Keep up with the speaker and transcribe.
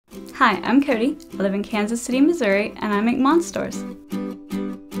Hi, I'm Cody. I live in Kansas City, Missouri, and I make Mon-Stores.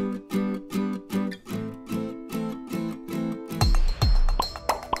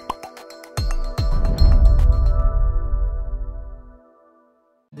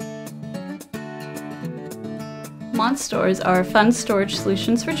 Mon-Stores are fun storage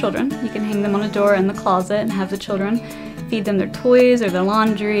solutions for children. You can hang them on a door in the closet and have the children feed them their toys or their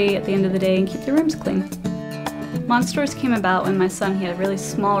laundry at the end of the day and keep their rooms clean. Mon-Stores came about when my son had a really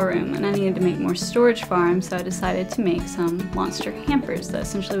small room and I needed to make more storage for him, so I decided to make some monster hampers that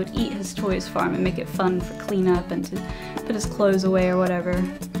essentially would eat his toys for him and make it fun for cleanup and to put his clothes away or whatever.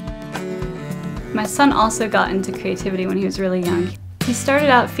 My son also got into creativity when he was really young. He started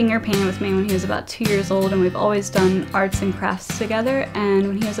out finger painting with me when he was about 2 years old, and we've always done arts and crafts together, and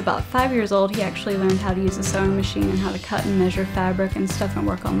when he was about 5 years old he actually learned how to use a sewing machine and how to cut and measure fabric and stuff and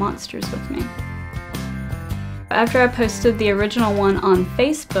work on monsters with me. After I posted the original one on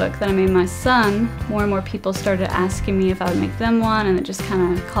Facebook that I made my son, more and more people started asking me if I would make them one, and it just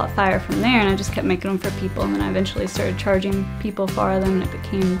kind of caught fire from there, and I just kept making them for people, and then I eventually started charging people for them, and it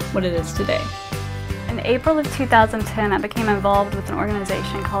became what it is today. In April of 2010, I became involved with an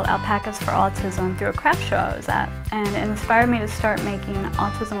organization called Alpacas for Autism through a craft show I was at, and it inspired me to start making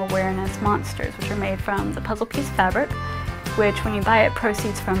Autism Awareness Monsters, which are made from the puzzle piece fabric, which when you buy it,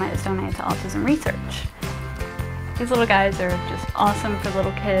 proceeds from it is donated to autism research. These little guys are just awesome for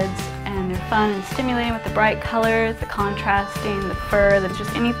little kids, and they're fun and stimulating with the bright colors, the contrasting, the fur,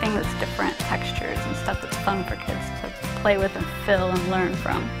 just anything that's different textures and stuff that's fun for kids to play with and fill and learn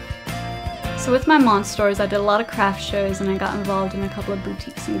from. So with my Mon-Stores, I did a lot of craft shows and I got involved in a couple of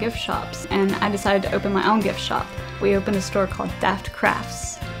boutiques and gift shops, and I decided to open my own gift shop. We opened a store called Daft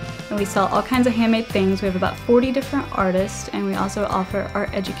Crafts, and we sell all kinds of handmade things. We have about 40 different artists, and we also offer art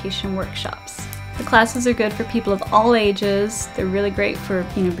education workshops. The classes are good for people of all ages. They're really great for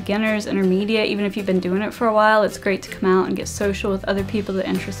beginners, intermediate, even if you've been doing it for a while. It's great to come out and get social with other people that are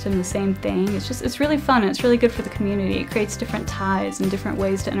interested in the same thing. It's really fun, and it's really good for the community. It creates different ties and different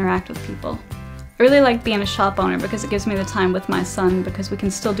ways to interact with people. I really like being a shop owner because it gives me the time with my son, because we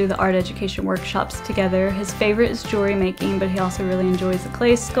can still do the art education workshops together. His favorite is jewelry making, but he also really enjoys the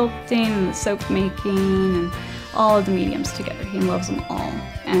clay sculpting and the soap making and all of the mediums together. He loves them all.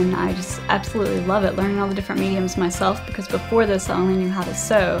 And I just absolutely love it, learning all the different mediums myself, because before this I only knew how to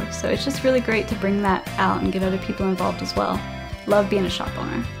sew. So it's just really great to bring that out and get other people involved as well. Love being a shop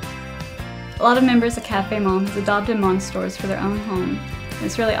owner. A lot of members of CafeMom have adopted Mon-Stores for their own home. And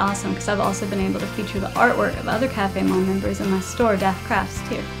it's really awesome because I've also been able to feature the artwork of other CafeMom members in my store, Daft Crafts,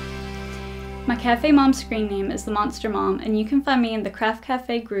 too. My CafeMom screen name is the Monster Mom, and you can find me in the Craft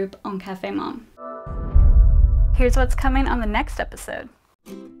Cafe group on CafeMom. Here's what's coming on the next episode.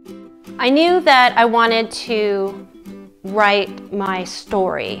 I knew that I wanted to write my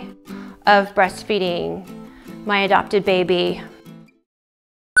story of breastfeeding my adopted baby